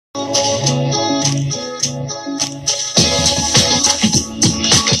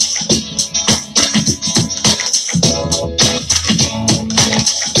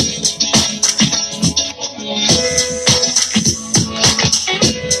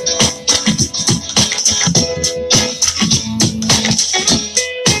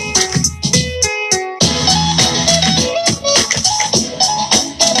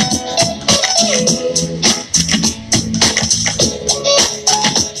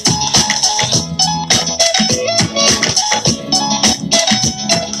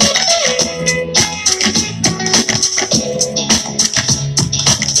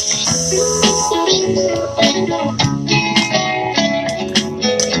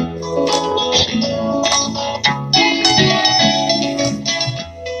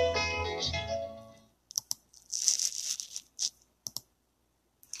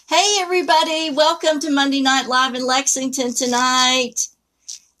welcome to Monday Night Live in Lexington tonight.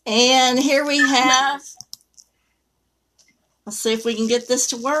 And here we have, let's see if we can get this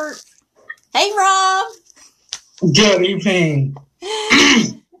to work. Hey, Rob. Good evening.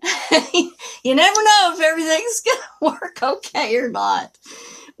 You never know if everything's going to work okay or not.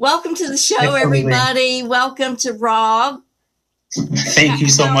 Welcome to the show, everybody. Welcome to Rob. Thank you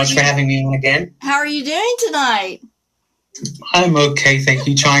so much for having me on again. How are you doing tonight? I'm okay, thank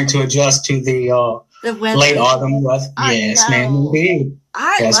you. Trying to adjust to the late autumn weather. Yes, ma'am, indeed.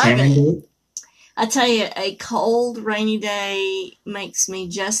 I love it. I tell you, a cold, rainy day makes me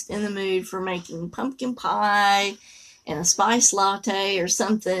just in the mood for making pumpkin pie and a spice latte or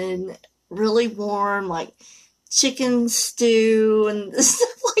something really warm, like chicken stew and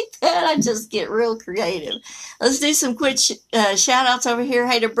stuff like that. I just get real creative. Let's do some quick shout outs over here.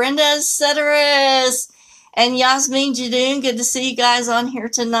 Hey to Brenda Ceteris and Yasmin Jadoon. Good to see you guys on here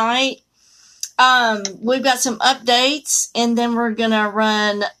tonight. We've got some updates, and then we're going to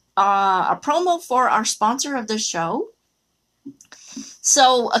run a promo for our sponsor of the show.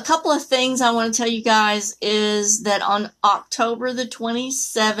 So a couple of things I want to tell you guys is that on October the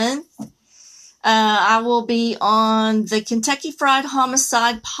 27th, I will be on the Kentucky Fried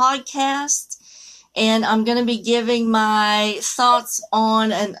Homicide podcast, and I'm going to be giving my thoughts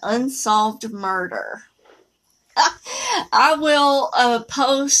on an unsolved murder. I will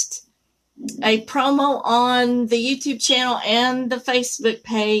post a promo on the YouTube channel and the Facebook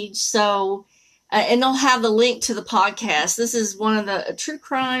page, so and they'll have the link to the podcast. This is one of the true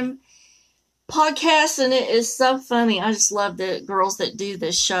crime podcasts, and it is so funny. I just love the girls that do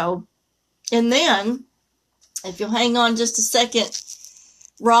this show. And then, if you'll hang on just a second,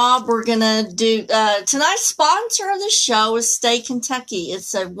 Rob, we're going to do, tonight's sponsor of the show is Stay Kentucky.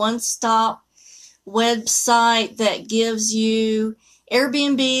 It's a one-stop website that gives you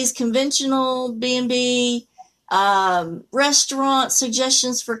Airbnbs, conventional B&B, restaurant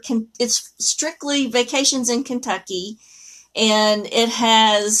suggestions for, it's strictly vacations in Kentucky. And it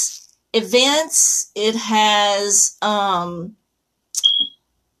has events, it has,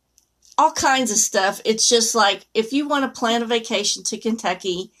 all kinds of stuff. It's just like, if you want to plan a vacation to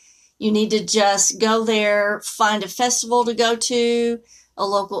Kentucky, you need to just go there, find a festival to go to, a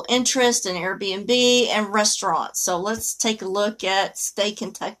local interest, an Airbnb, and restaurants. So let's take a look at Stay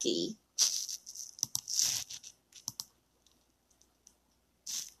Kentucky.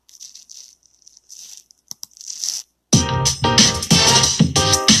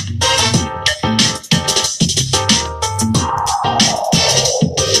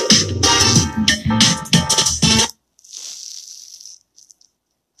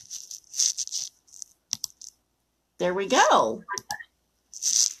 There we go.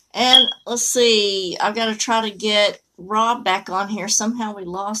 And let's see. I've got to try to get Rob back on here. Somehow we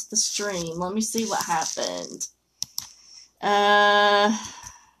lost the stream. Let me see what happened.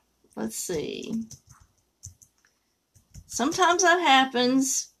 Let's see. Sometimes that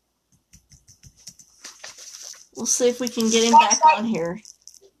happens. We'll see if we can get him back on here.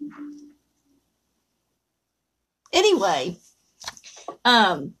 Anyway,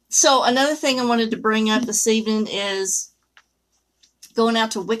 so another thing I wanted to bring up this evening is going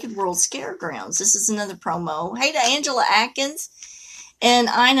out to Wicked World Scaregrounds. This is another promo. Hey to Angela Atkins and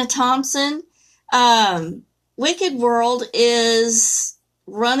Ina Thompson. Wicked World is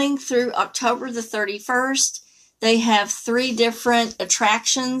running through October the 31st. They have 3 different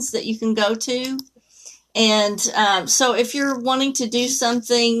attractions that you can go to. And so if you're wanting to do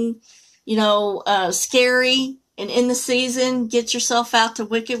something, scary, and in the season, get yourself out to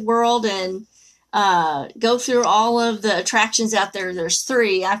Wicked World and go through all of the attractions out there. There's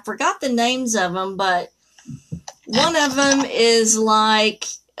 3. I forgot the names of them, but one of them is like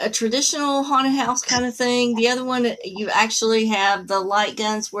a traditional haunted house kind of thing. The other one, you actually have the light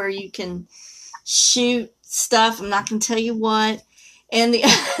guns where you can shoot stuff. I'm not going to tell you what. And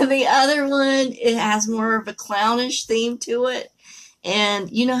the other one, it has more of a clownish theme to it. And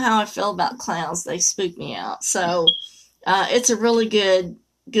you know how I feel about clowns. They spook me out. So it's a really good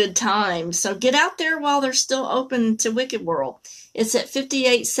time. So get out there while they're still open to Wicked World. It's at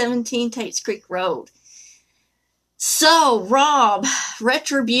 5817 Tates Creek Road. So, Rob,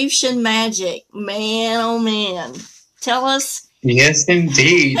 Retribution Magic. Man, oh man. Tell us. Yes,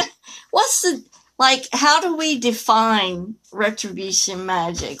 indeed. How do we define Retribution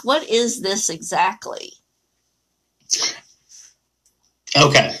Magic? What is this exactly?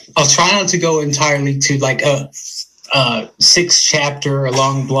 Okay, I'll try not to go entirely to like a 6-chapter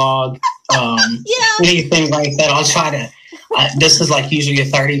long blog, anything like that. I'll try to. This is like usually a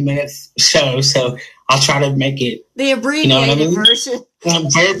 30-minute show, so I'll try to make it the abbreviated version.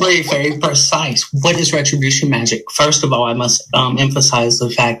 Very, very, very precise. What is retribution magic? First of all, I must emphasize the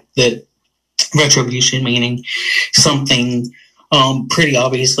fact that retribution meaning something pretty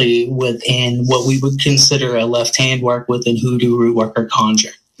obviously within what we would consider a left-hand work within hoodoo, root work, or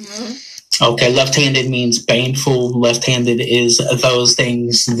conjure. Mm-hmm. Okay, left-handed means baneful. Left-handed is those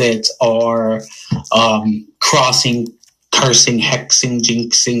things that are crossing, cursing, hexing,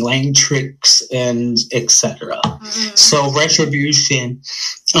 jinxing, laying tricks, and etc. Mm-hmm. So retribution,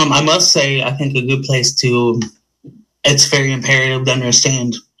 I must say, I think a good place it's very imperative to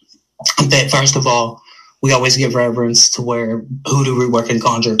understand that, first of all, we always give reverence to where hoodoo, root work, and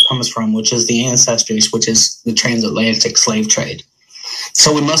conjure comes from, which is the ancestors, which is the transatlantic slave trade.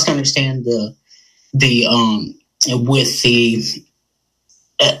 So we must understand with the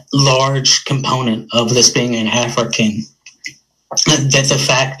large component of this being an African, that the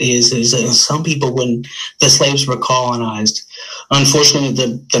fact is some people, when the slaves were colonized, unfortunately,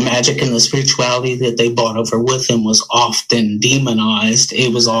 the magic and the spirituality that they brought over with them was often demonized.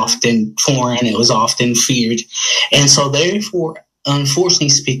 It was often foreign. It was often feared. And so therefore, unfortunately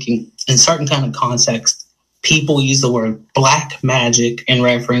speaking, in certain kind of context, people use the word black magic in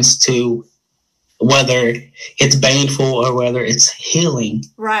reference to whether it's baneful or whether it's healing.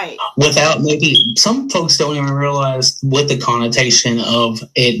 Right. Without maybe, some folks don't even realize what the connotation of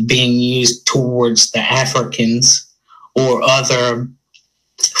it being used towards the Africans or other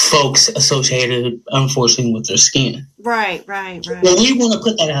folks associated, unfortunately, with their skin. Right. Well, we want to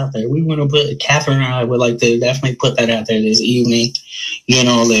put that out there. We want to put, Catherine and I would like to definitely put that out there this evening,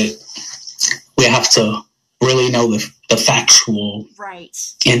 that we have to really know the factual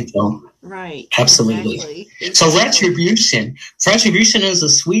info. Right. Absolutely. Exactly. So retribution is a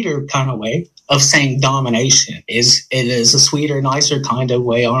sweeter kind of way of saying domination. It is a sweeter, nicer kind of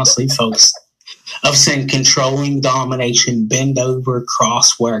way, honestly, folks, of saying controlling, domination, bend over,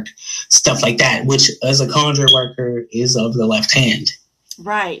 cross work, stuff like that, which as a conjure worker is of the left hand.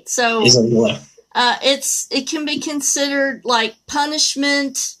 Right. So is of the left. It can be considered like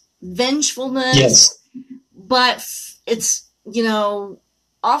punishment, vengefulness. Yes. But it's,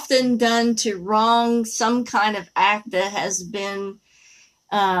 often done to wrong some kind of act that has been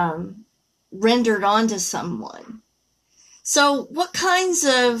rendered onto someone. So what kinds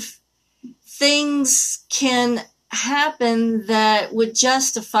of things can happen that would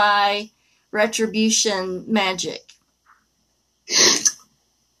justify retribution magic?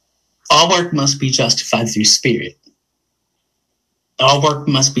 All work must be justified through spirit. All work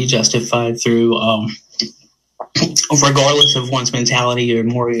must be justified through regardless of one's mentality or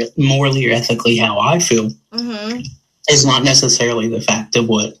morally or ethically how I feel, is not necessarily the fact of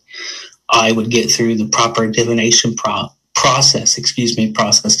what I would get through the proper divination process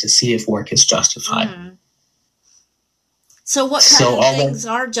to see if work is justified. Mm-hmm. So what kind of things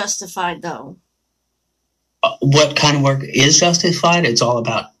are justified, though? What kind of work is justified? It's all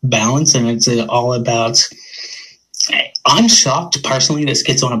about balance, and it's all about... I'm shocked, personally, this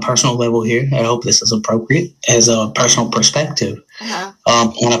gets on a personal level here. I hope this is appropriate as a personal perspective. Uh-huh.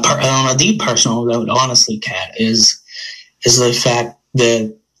 On a deep personal note, honestly, Kat, is the fact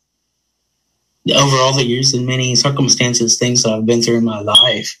that over all the years and many circumstances, things that I've been through in my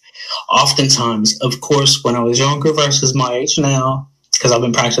life, oftentimes, of course, when I was younger versus my age now, because I've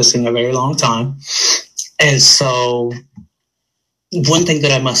been practicing a very long time. And so one thing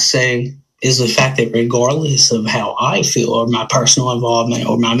that I must say is the fact that regardless of how I feel or my personal involvement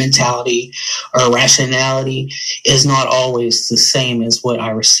or my mentality or rationality is not always the same as what I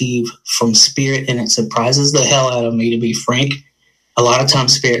receive from spirit, and it surprises the hell out of me, to be frank. A lot of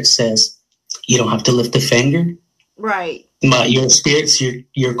times spirit says, you don't have to lift a finger. Right. But your spirits,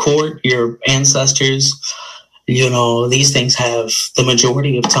 your court, your ancestors, these things have the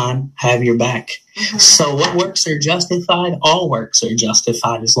majority of time have your back. Mm-hmm. So what works are justified? All works are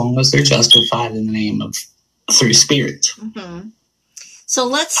justified as long as they're justified in the name of through spirit. Mm-hmm. So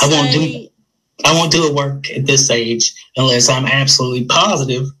let's I won't do a work at this age unless I'm absolutely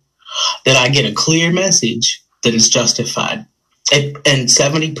positive that I get a clear message that is justified. And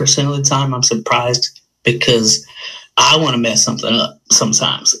 70% of the time I'm surprised because I want to mess something up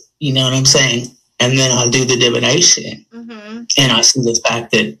sometimes. You know what I'm saying? And then I do the divination, and I see the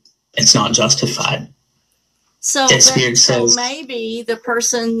fact that it's not justified. So that spirit says, maybe the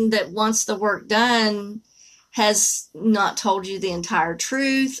person that wants the work done has not told you the entire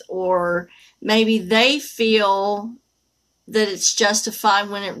truth, or maybe they feel that it's justified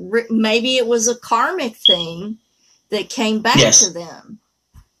when maybe it was a karmic thing that came back to them.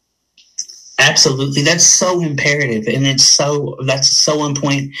 Absolutely. That's so imperative, and that's so on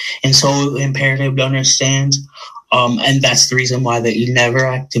point and so imperative to understand. And that's the reason why that you never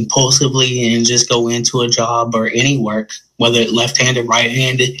act impulsively and just go into a job or any work, whether it's left-handed,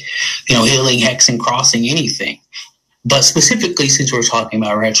 right-handed, healing, hexing, crossing, anything. But specifically, since we're talking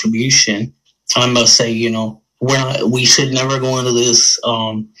about retribution, I must say, we should never go into this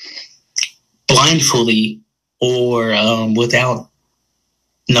blindly or without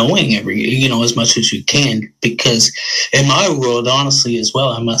knowing as much as you can. Because in my world, honestly, as well,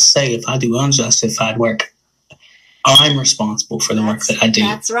 I must say, if I do unjustified work, I'm responsible for the work that I do.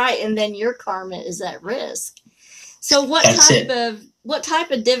 That's right, and then your karma is at risk. So, what type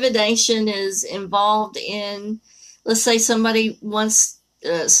of divination is involved in? Let's say somebody wants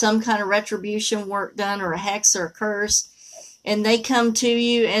some kind of retribution work done, or a hex or a curse, and they come to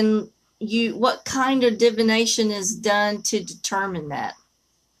you, and what kind of divination is done to determine that?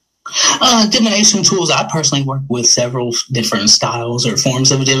 Divination tools. I personally work with several different styles or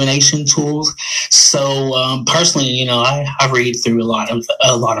forms of divination tools. So personally, I read through a lot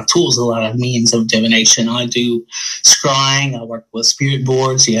of tools, a lot of means of divination. I do scrying. I work with spirit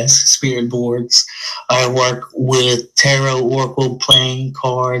boards. Yes, spirit boards. I work with tarot, oracle, playing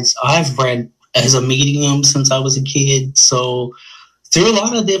cards. I've read as a medium since I was a kid. So through a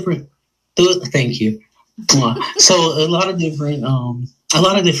lot of different. Thank you. So a lot of different. Do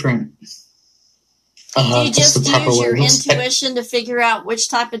you just use your intuition to figure out which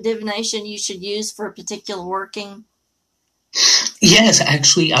type of divination you should use for a particular working? Yes,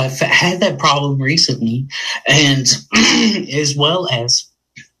 actually, I've had that problem recently, and as well as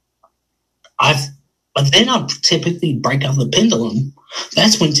I'll typically break out the pendulum.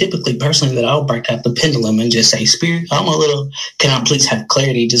 That's when typically, personally, that I'll break out the pendulum and just say, Spirit, can I please have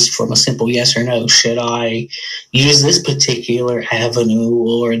clarity just from a simple yes or no? Should I use this particular avenue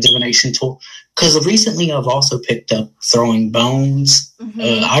or divination tool? Because recently I've also picked up throwing bones.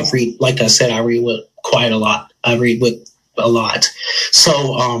 Mm-hmm. I read with quite a lot. I read with a lot.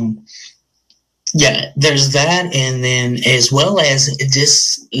 So, yeah, there's that. And then as well as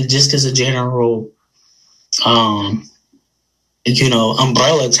just as a general,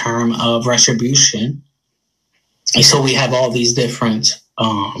 umbrella term of retribution. And so we have all these different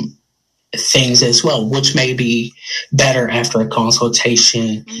things as well, which may be better after a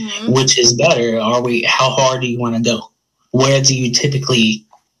consultation. Mm-hmm. Which is better? How hard do you want to go? Where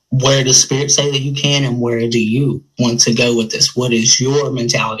does Spirit say that you can, and where do you want to go with this? What is your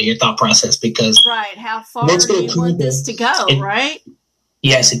mentality, your thought process? Because how far do you want this to go, right?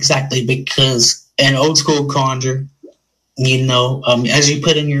 Yes, exactly. Because an old school conjure, as you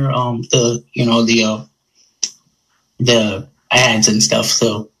put in your the ads and stuff,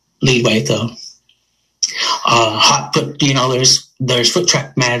 so leadway, hot foot, there's foot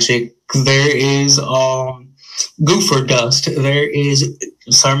track magic, there is goofer dust, there is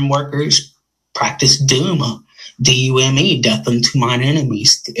some workers practice Doom, D-U-M-E, death unto mine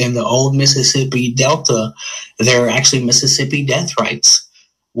enemies. In the old Mississippi Delta, there are actually Mississippi death rites,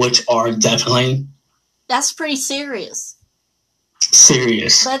 which are definitely... That's pretty serious.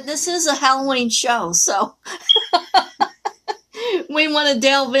 But this is a Halloween show, so we want to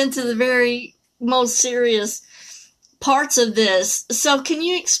delve into the very most serious parts of this. So can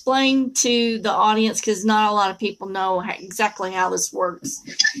you explain to the audience, because not a lot of people know exactly how this works,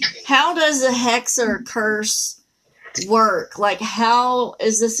 how does a hex or a curse work? Like, how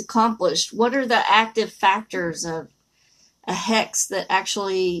is this accomplished? What are the active factors of a hex that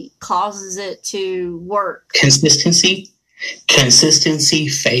actually causes it to work? Consistency,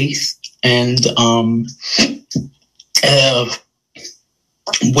 faith, and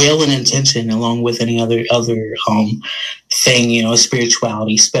will and intention, along with any other thing,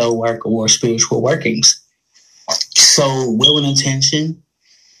 spirituality, spell work, or spiritual workings. So will and intention,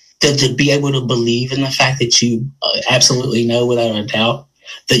 to be able to believe in the fact that you absolutely know without a doubt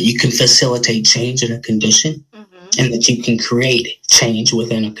that you can facilitate change in a condition, mm-hmm. and that you can create change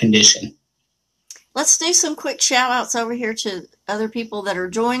within a condition. Let's do some quick shout outs over here to other people that are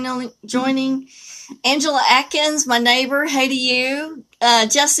joining. Angela Atkins, my neighbor, hey to you.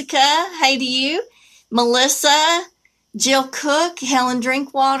 Jessica, hey to you. Melissa, Jill Cook, Helen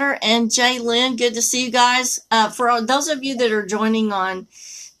Drinkwater, and Jay Lynn. Good to see you guys. For those of you that are joining on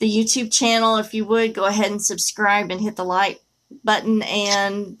the YouTube channel, if you would, go ahead and subscribe and hit the like button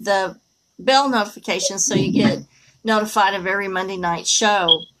and the bell notification so you get notified of every Monday night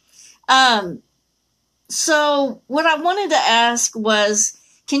show. So what I wanted to ask was,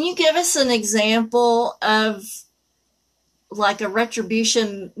 can you give us an example of like a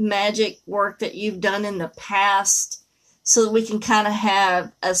retribution magic work that you've done in the past so that we can kind of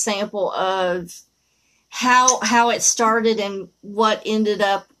have a sample of how it started and what ended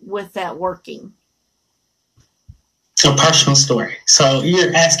up with that working? A personal story. So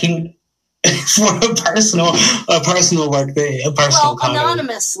you're asking for a personal work day, a personal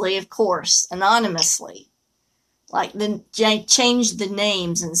anonymously, of course, anonymously. Like change the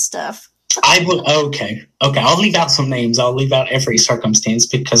names and stuff. I will. Okay. I'll leave out some names. I'll leave out every circumstance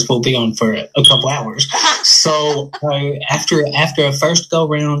because we'll be on for a couple hours. So after a first go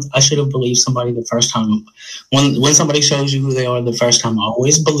round, I should have believed somebody the first time. When somebody shows you who they are the first time,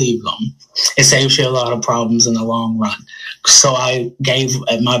 always believe them. It saves you a lot of problems in the long run. So I gave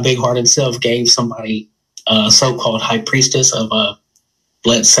my big-hearted self gave somebody a so-called high priestess of a,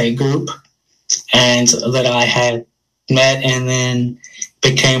 let's say, group, and that I had met and then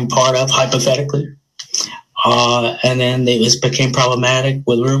became part of, hypothetically. And then it became problematic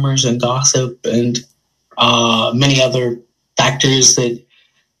with rumors and gossip and many other factors that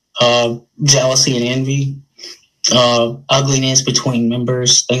jealousy and envy, ugliness between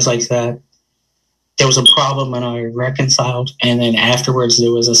members, things like that. There was a problem and I reconciled, and then afterwards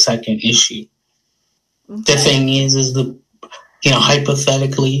there was a second issue. Okay. The thing is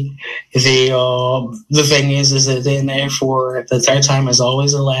hypothetically, the thing is that then therefore the third time is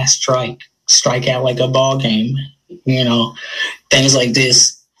always the last strike. Strike out like a ball game, things like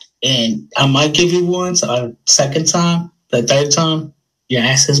this. And I might give you once, a second time, the third time, your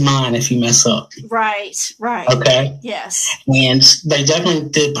ass is mine if you mess up. Right. Okay? Yes. And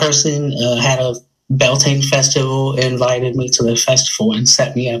the person had a Beltane Festival, invited me to the festival and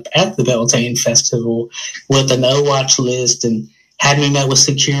set me up at the Beltane Festival with a no-watch list and had me met with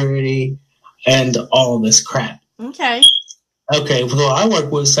security and all of this crap. Okay, well, I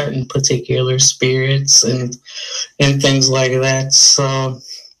work with certain particular spirits and things like that. So,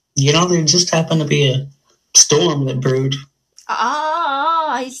 there just happened to be a storm that brewed.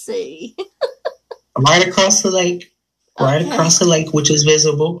 I see. Right across the lake. Right across the lake, which is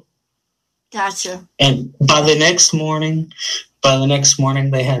visible. Gotcha. And by the next morning,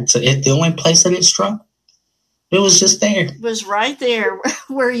 they had to. The only place that it struck, it was just there. It was right there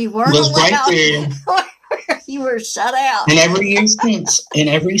where you weren't allowed. Right there. Where you were shut out. And every year since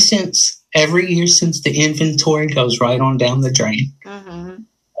the inventory goes right on down the drain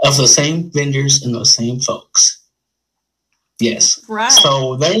of the same vendors and those same folks. Yes. Right.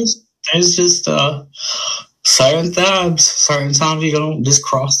 So there's just certain times you don't just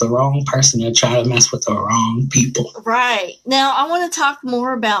cross the wrong person and try to mess with the wrong people. Right. Now, I want to talk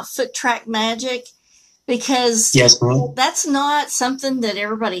more about foot track magic because yes, ma'am. That's not something that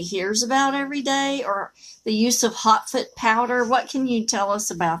everybody hears about every day, or the use of hot foot powder. What can you tell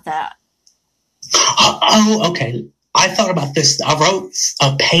us about that? Oh, okay. I thought about this. I wrote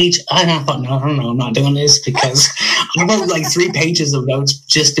a page, and I thought, no, I'm not doing this because I wrote like 3 pages of notes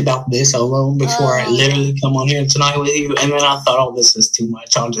just about this alone before I literally come on here tonight with you. And then I thought, oh, this is too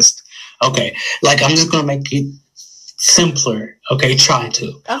much. I'm just going to make it simpler. Okay, try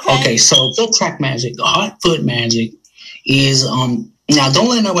to. Okay, so foot track magic, hot foot magic is, now, don't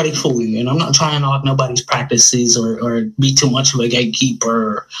let nobody fool you, and I'm not trying to knock nobody's practices or be too much of a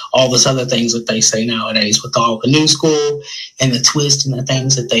gatekeeper or all this other things that they say nowadays with all the new school and the twist and the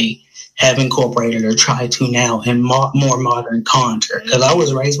things that they have incorporated or try to now in more modern conjure. Because I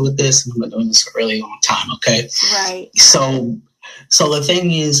was raised with this, and I've been doing this a really long time, okay? Right. So the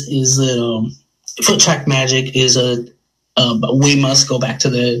thing is that foot track magic is we must go back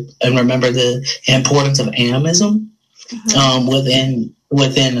to and remember the importance of animism. Within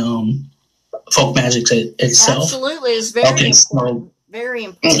folk magic itself. Absolutely, it's very important. So, very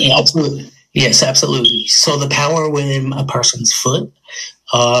important. Absolutely. Yes, absolutely. So the power within a person's foot,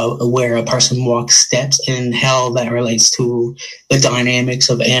 where a person walks steps, and how that relates to the dynamics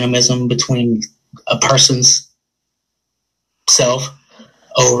of animism between a person's self,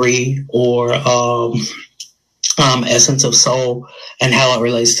 Ori, or essence of soul, and how it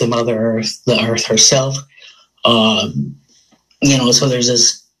relates to Mother Earth, the Earth herself. So there's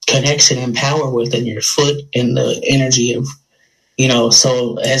this connection and power within your foot and the energy of,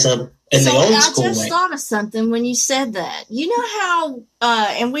 so the old school way. I just thought of something when you said that. You know how,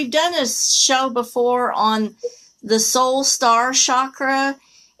 and we've done a show before on the soul star chakra,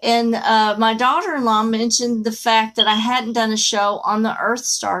 and my daughter-in-law mentioned the fact that I hadn't done a show on the earth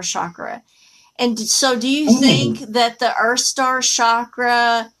star chakra. And so do you think that the earth star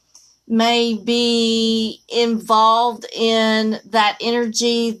chakra may be involved in that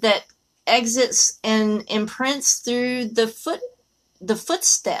energy that exits and imprints through the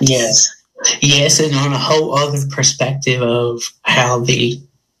footsteps? Yes, and on a whole other perspective of how the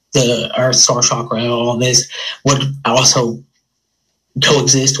earth star chakra and all this would also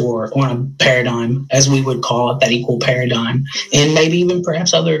coexist, or on a paradigm, as we would call it, that equal paradigm, and maybe even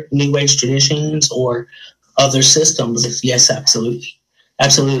perhaps other New Age traditions or other systems. Yes, absolutely.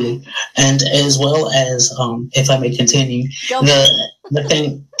 Absolutely. And as well as, if I may continue, the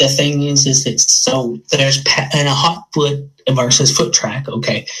thing is it's so there's and a hot foot versus foot track.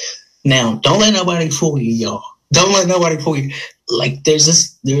 Okay. Now, don't let nobody fool you, y'all. Don't let nobody fool you. Like there's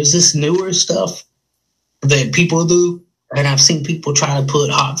this newer stuff that people do, and I've seen people try to put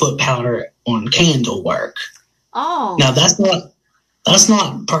hot foot powder on candle work. Oh. Now that's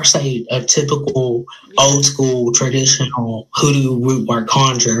not per se a typical old school traditional hoodoo root work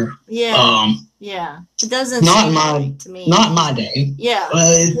conjure. Yeah. It doesn't to me. Not in my day. Yeah.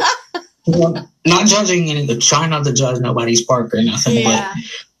 Not judging try not to judge nobody's work or nothing. Yeah.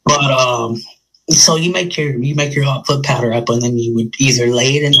 But so you make your hot foot powder up, and then you would either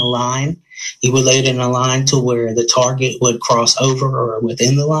lay it in a line. You would lay it in a line to where the target would cross over or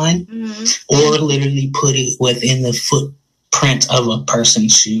within the line, or literally put it within the footprint of a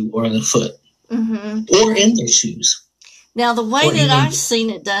person's shoe or the foot, or in their shoes. Now, the way that I've seen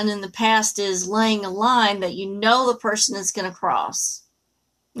it done in the past is laying a line that you know the person is going to cross.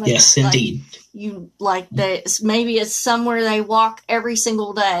 Yes, indeed. Maybe it's somewhere they walk every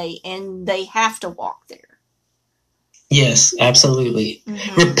single day, and they have to walk there. Yes, absolutely.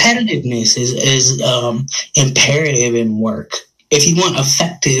 Repetitiveness is imperative in work. If you want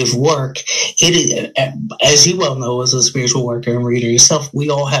effective work, it is, as you well know, as a spiritual worker and reader yourself, we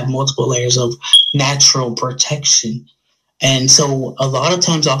all have multiple layers of natural protection. And so a lot of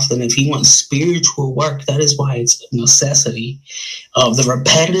times, often, if you want spiritual work, that is why it's a necessity of the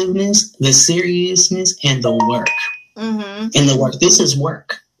repetitiveness, the seriousness, and the work. And the work. This is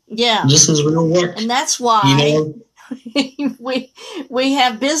work. Yeah. This is real work. And that's why we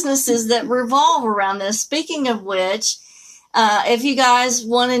have businesses that revolve around this. Speaking of which, if you guys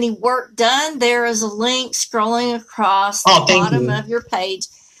want any work done, there is a link scrolling across the bottom of your page.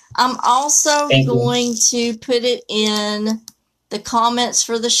 I'm also going to put it in the comments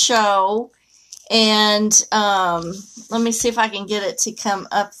for the show. And let me see if I can get it to come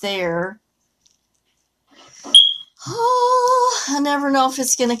up there. Oh, I never know if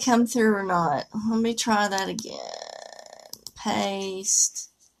it's going to come through or not. Let me try that again. Paste.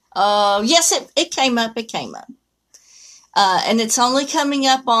 Oh, yes, it came up. It came up. And it's only coming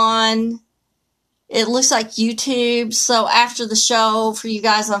up on, it looks like YouTube. So after the show, for you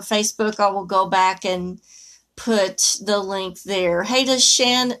guys on Facebook, I will go back and put the link there. Hey to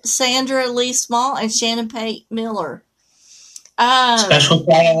Sandra Lee Small and Shannon Pate Miller. Special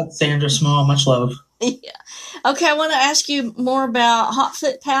shout out, Sandra Small. Much love. Yeah. Okay, I want to ask you more about hot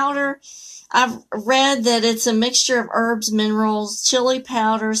foot powder. I've read that it's a mixture of herbs, minerals, chili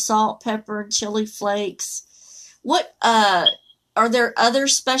powder, salt, pepper, chili flakes. What are there other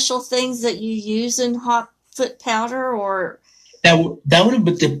special things that you use in hot foot powder, or that would have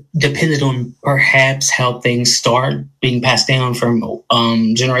depended on perhaps how things start being passed down from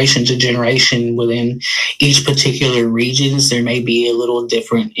generation to generation within each particular regions. There may be a little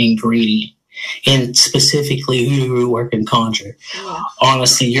different ingredient. And specifically hoodoo work and conjure. Yeah.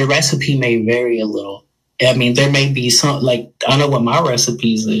 Honestly, your recipe may vary a little. I mean, there may be some, like, I know what my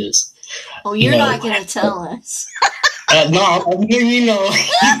recipes is. Oh, you're not going to tell us. No, you know.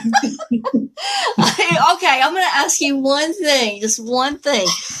 Okay, I'm going to ask you one thing, just one thing.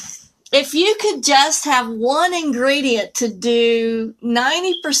 If you could just have one ingredient to do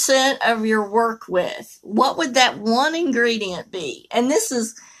 90% of your work with, what would that one ingredient be? And this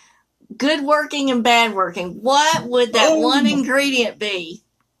is good working and bad working. What would that one ingredient be?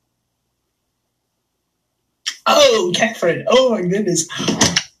 Oh, Catherine. Oh, my goodness.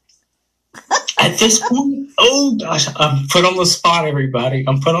 At this point, oh, gosh, I'm put on the spot, everybody.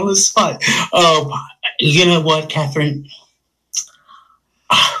 I'm put on the spot. You know what, Catherine?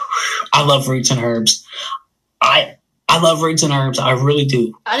 I love roots and herbs. I love roots and herbs. I really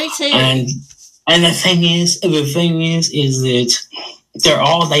do. I do too. And the thing is that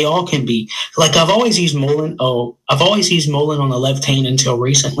they all can be, like, I've always used mullein. I've always used mullein on the left hand until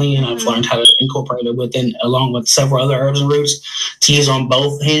recently, and I've learned how to incorporate it along with several other herbs and roots to use on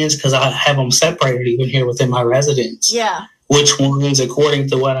both hands, because I have them separated even here within my residence. Yeah. Which ones, according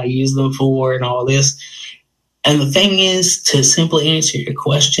to what I use them for and all this. And the thing is, to simply answer your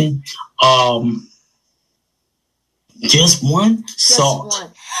question, just one, salt.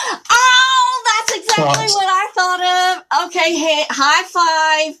 One. Oh, that's exactly what I thought of. Okay, high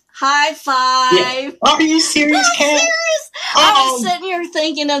five. Yeah. Are you serious, Kat? Serious? I was sitting here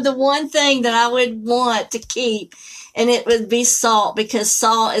thinking of the one thing that I would want to keep, and it would be salt, because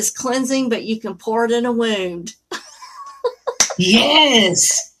salt is cleansing, but you can pour it in a wound.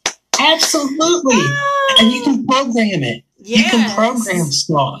 Yes, absolutely. And you can program it. You can program Yes.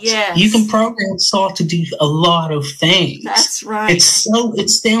 salt. Yes. You can program salt to do a lot of things. That's right. It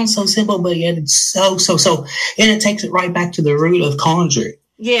sounds so simple, but yet it's so, and it takes it right back to the root of conjure.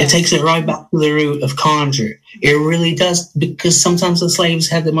 Yes. It takes it right back to the root of conjure. It really does, because sometimes the slaves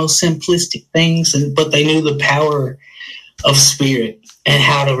had the most simplistic things, but they knew the power of spirit and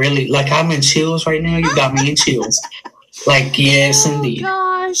how to really, like, I'm in chills right now. You got me in chills. Like, yes, indeed.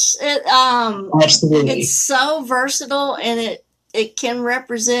 Gosh, Absolutely. it's so versatile, and it can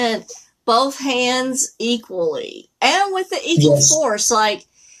represent both hands equally and with the equal force. Like,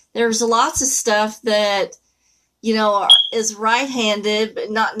 there's lots of stuff that, you know, is right-handed, but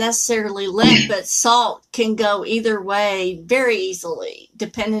not necessarily left, but salt can go either way very easily,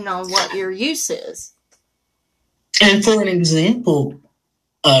 depending on what your use is. And for an example,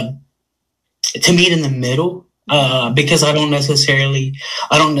 to meet in the middle, because I don't necessarily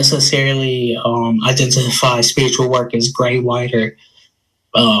identify spiritual work as gray, white, or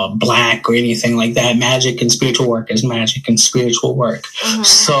black or anything like that. Magic and spiritual work is magic and spiritual work. Mm-hmm.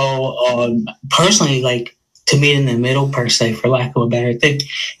 So personally, like, to meet in the middle, per se, for lack of a better thing,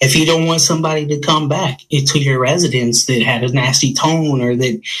 if you don't want somebody to come back into your residence that had a nasty tone, or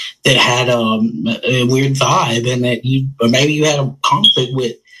that had a weird vibe, and that or maybe you had a conflict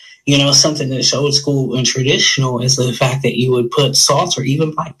with, you know, something that's old school and traditional, is the fact that you would put salt or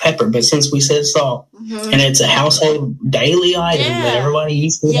even black pepper. But since we said salt, mm-hmm. and it's a household daily item that everybody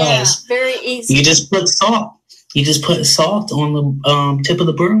usually has, very easy. You just put salt. You just put salt on the tip of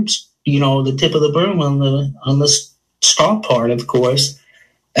the brooms. You know, the tip of the broom on the straw part, of course,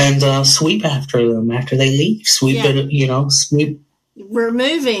 and sweep after them after they leave. Sweep.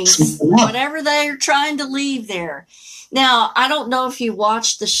 Removing whatever they are trying to leave there. Now, I don't know if you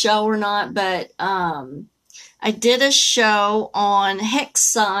watched the show or not, but I did a show on hex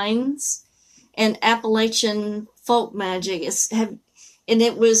signs and Appalachian folk magic. And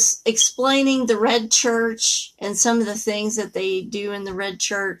it was explaining the Red Church and some of the things that they do in the Red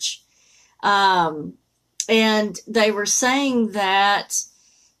Church. And they were saying that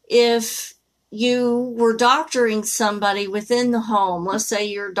if you were doctoring somebody within the home, let's say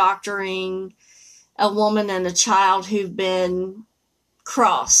you're doctoring a woman and a child who've been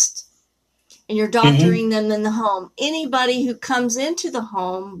crossed, and you're doctoring them in the home, anybody who comes into the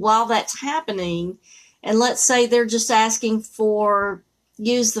home while that's happening, and let's say they're just asking for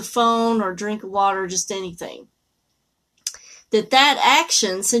use the phone or drink of water, just anything, that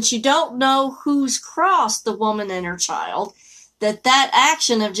action, since you don't know who's crossed the woman and her child, that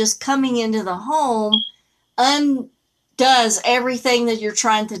action of just coming into the home undoes everything that you're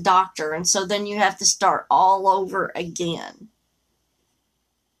trying to doctor. And so then you have to start all over again.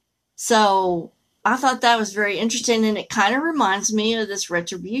 So I thought that was very interesting, and it kind of reminds me of this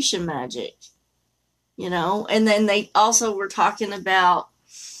retribution magic, you know. And then they also were talking about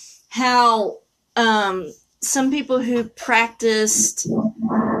how some people who practiced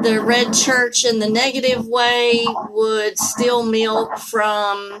the Red Church in the negative way would steal milk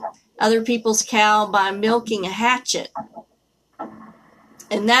from other people's cow by milking a hatchet.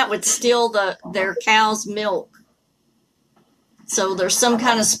 And that would steal their cow's milk. So there's some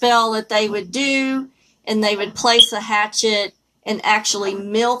kind of spell that they would do, and they would place a hatchet and actually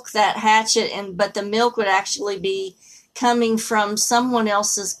milk that hatchet, but the milk would actually be coming from someone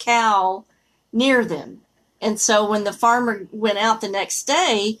else's cow near them. And so when the farmer went out the next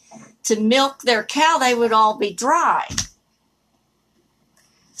day to milk their cow, they would all be dry.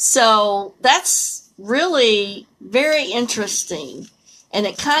 So that's really very interesting. And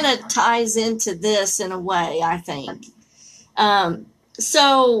it kind of ties into this in a way, I think.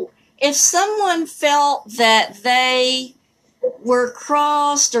 So if someone felt that they were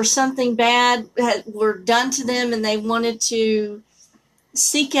crossed or something bad were done to them and they wanted to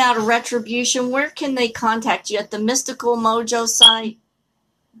seek out a retribution, where can they contact you? At the Mystical Mojo site?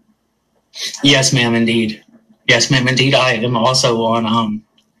 Yes, ma'am, indeed. Yes, ma'am, indeed. I am also on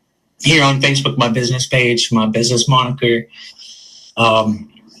here on Facebook, my business page, my business moniker,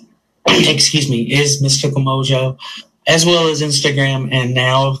 is Mystical Mojo, as well as Instagram, and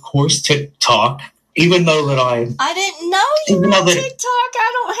now, of course, TikTok. Even though that I didn't know you were on TikTok.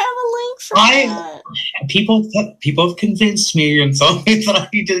 I don't have a link for that. People have convinced me and told me that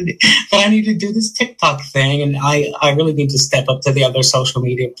I need to do this TikTok thing, and I really need to step up to the other social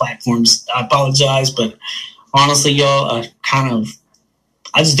media platforms. I apologize, but honestly, y'all,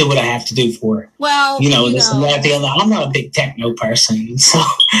 I just do what I have to do for it. Well, this and that, the other. I'm not a big techno person, so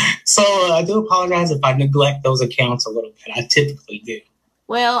I do apologize if I neglect those accounts a little bit. I typically do.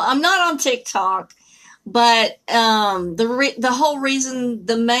 Well, I'm not on TikTok. But the whole reason,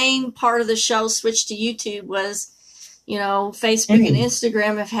 the main part of the show switched to YouTube was Facebook and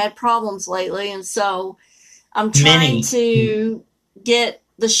Instagram have had problems lately. And so I'm trying to get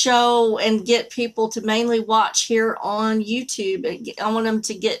the show and get people to mainly watch here on YouTube. I want them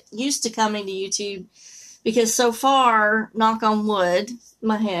to get used to coming to YouTube because so far, knock on wood,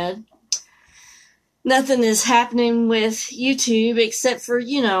 my head, nothing is happening with YouTube except for,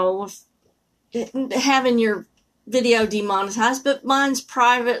 having your video demonetized, but mine's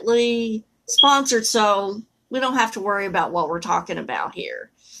privately sponsored, so we don't have to worry about what we're talking about here.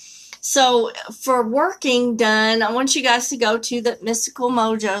 So for working done, I want you guys to go to the Mystical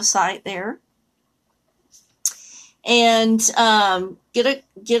Mojo site there and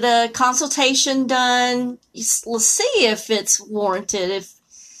get a consultation done. Let's see if it's warranted, if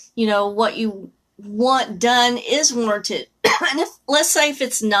what you want done is warranted. And let's say if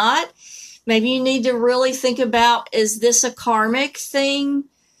it's not, maybe you need to really think about, is this a karmic thing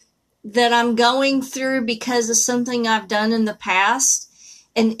that I'm going through because of something I've done in the past?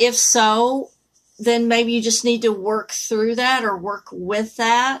 And if so, then maybe you just need to work through that or work with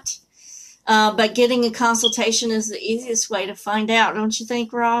that. But getting a consultation is the easiest way to find out, don't you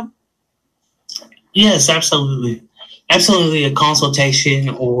think, Rob? Yes, absolutely. Absolutely, a consultation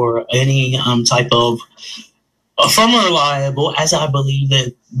or any type of from a reliable, as I believe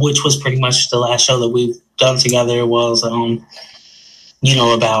that, which was pretty much the last show that we've done together was,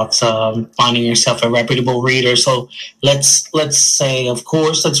 about finding yourself a reputable reader. So let's say, of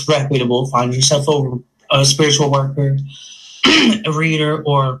course, that's reputable. Find yourself a spiritual worker, a reader,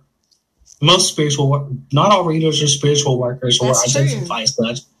 or most spiritual work. Not all readers are spiritual workers or identify as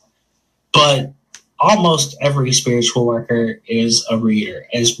such, but almost every spiritual worker is a reader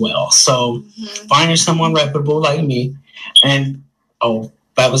as well. So find someone reputable like me. And,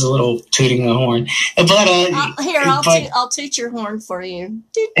 that was a little tooting the horn. But I'll toot your horn for you.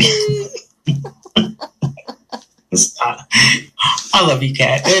 I love you,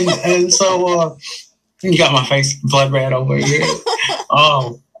 Kat. And so you got my face blood red over here.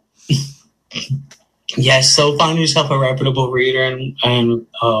 Yes, so find yourself a reputable reader and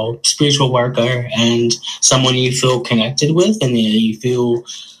spiritual worker and someone you feel connected with and you feel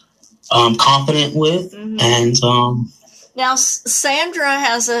confident with. And now Sandra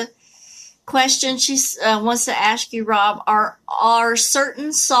has a question. She wants to ask you, Rob, are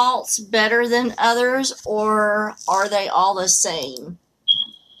certain salts better than others, or are they all the same?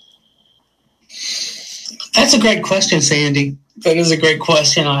 That's a great question, Sandy. That is a great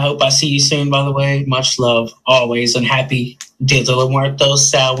question. I hope I see you soon, by the way. Much love, always, and happy Dia de los Muertos,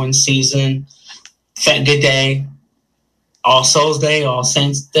 Samhain season, Good Day, All Souls Day, All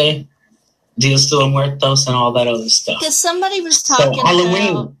Saints Day, Dia de los Muertos, and all that other stuff. Because somebody was talking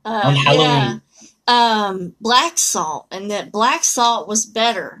Halloween, on Halloween. Black salt, and that black salt was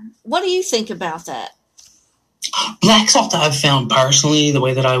better. What do you think about that? Black salt, I've found personally, the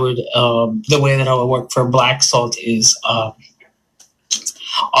way that I would work for black salt is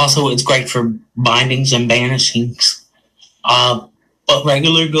also it's great for bindings and banishings. But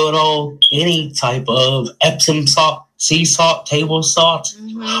regular good old any type of Epsom salt, sea salt, table salt.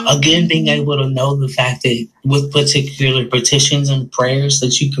 Again, being able to know the fact that with particular petitions and prayers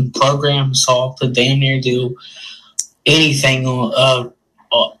that you can program salt to damn near do anything on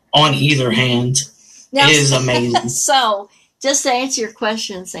either hand. Now, it is amazing. So, just to answer your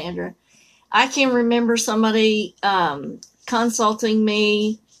question, Sandra, I can remember somebody consulting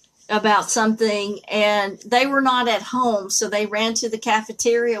me about something, and they were not at home, so they ran to the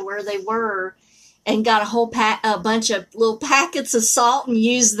cafeteria where they were and got a bunch of little packets of salt and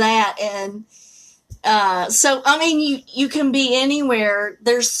used that. And so, I mean, you can be anywhere.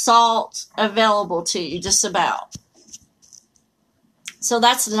 There's salt available to you, just about. So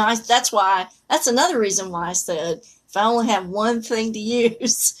that's nice. That's another reason why I said if I only have one thing to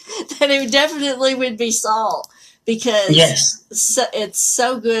use, then it definitely would be salt, because it's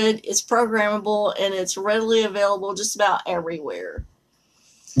so good, it's programmable, and it's readily available just about everywhere.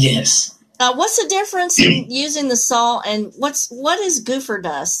 Yes. What's the difference in using the salt, and what is gopher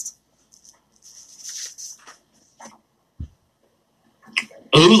dust?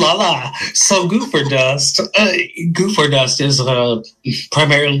 Ooh la la! So gopher dust is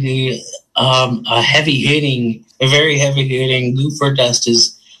primarily a very heavy hitting. Gopher dust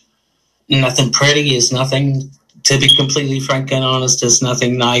is nothing pretty. It's nothing, to be completely frank and honest, it's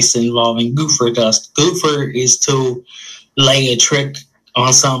nothing nice involving gopher dust. Gopher is to lay a trick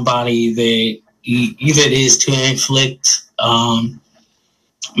on somebody that either it is to inflict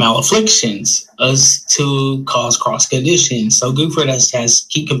malafflictions, as to cause cross conditions. So gopher dust has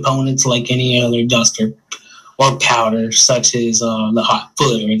key components like any other dust or powder, such as the hot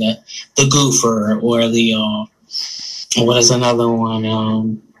foot or the gopher or the What is another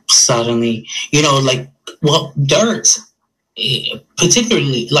one? Suddenly, dirt,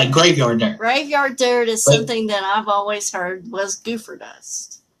 particularly like graveyard dirt. Graveyard dirt is something that I've always heard was goofer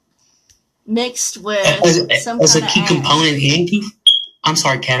dust mixed with some as kind a of key ash. component in goof. I'm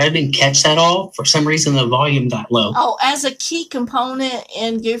sorry, Kat, I didn't catch that all. For some reason, the volume got low. Oh, as a key component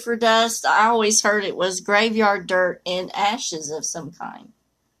in goofer dust, I always heard it was graveyard dirt and ashes of some kind.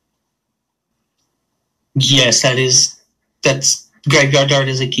 Yes, that's graveyard dirt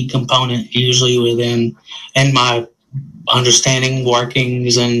is a key component usually within, and my understanding,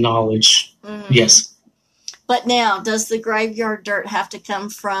 workings, and knowledge. Mm-hmm. Yes. But now, does the graveyard dirt have to come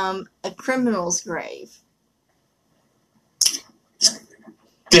from a criminal's grave?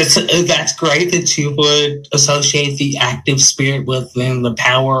 That's great that you would associate the active spirit within the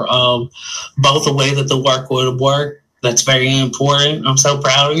power of both the way that the work would work. That's very important. I'm so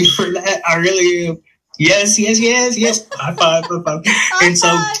proud of you for that. I really am. Yes. High five. And so,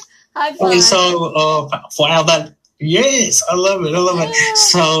 high five. And so, wow, that, yes, I love it.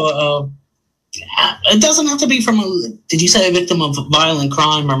 So, it doesn't have to be from did you say a victim of violent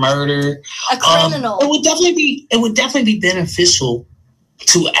crime or murder? A criminal. It would definitely be beneficial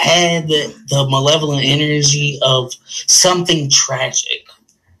to add the malevolent energy of something tragic.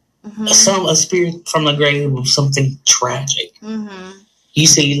 Mm-hmm. A spirit from the grave of something tragic. Mm-hmm. You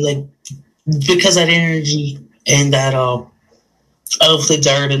see, like, because that energy and that of the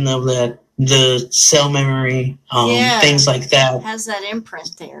dirt and of the cell memory, things like that. Has that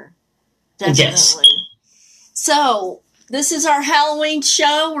imprint there. Definitely. Yes. So, this is our Halloween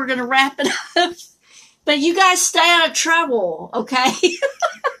show. We're going to wrap it up. But you guys stay out of trouble, okay?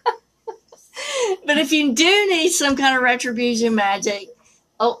 But if you do need some kind of retribution magic,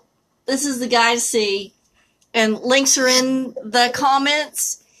 this is the guy to see. And links are in the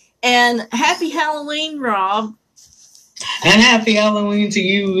comments. And happy Halloween, Rob. And happy Halloween to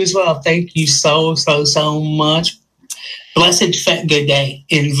you as well. Thank you so much. Blessed Fat Good Day.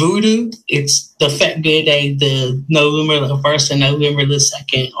 In Voodoo, it's the Fat Good Day, the November the 1st and November the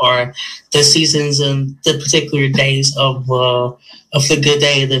 2nd, or the seasons and the particular days of the good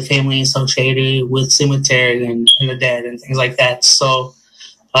day, the family associated with cemetery and the dead and things like that. So,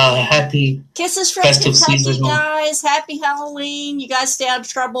 happy kisses from festive Kentucky, season, guys. Happy Halloween. You guys stay out of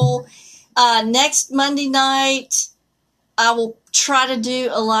trouble. Next Monday night, I will try to do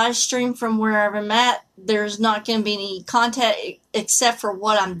a live stream from wherever I'm at. There's not going to be any content except for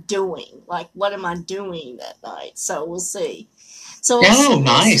what I'm doing. Like, what am I doing that night? So we'll see. So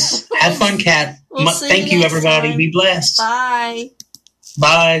nice. Have fun, Kat. Thank you, everybody. Time. Be blessed. Bye.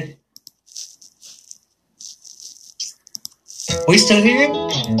 Bye. We still here?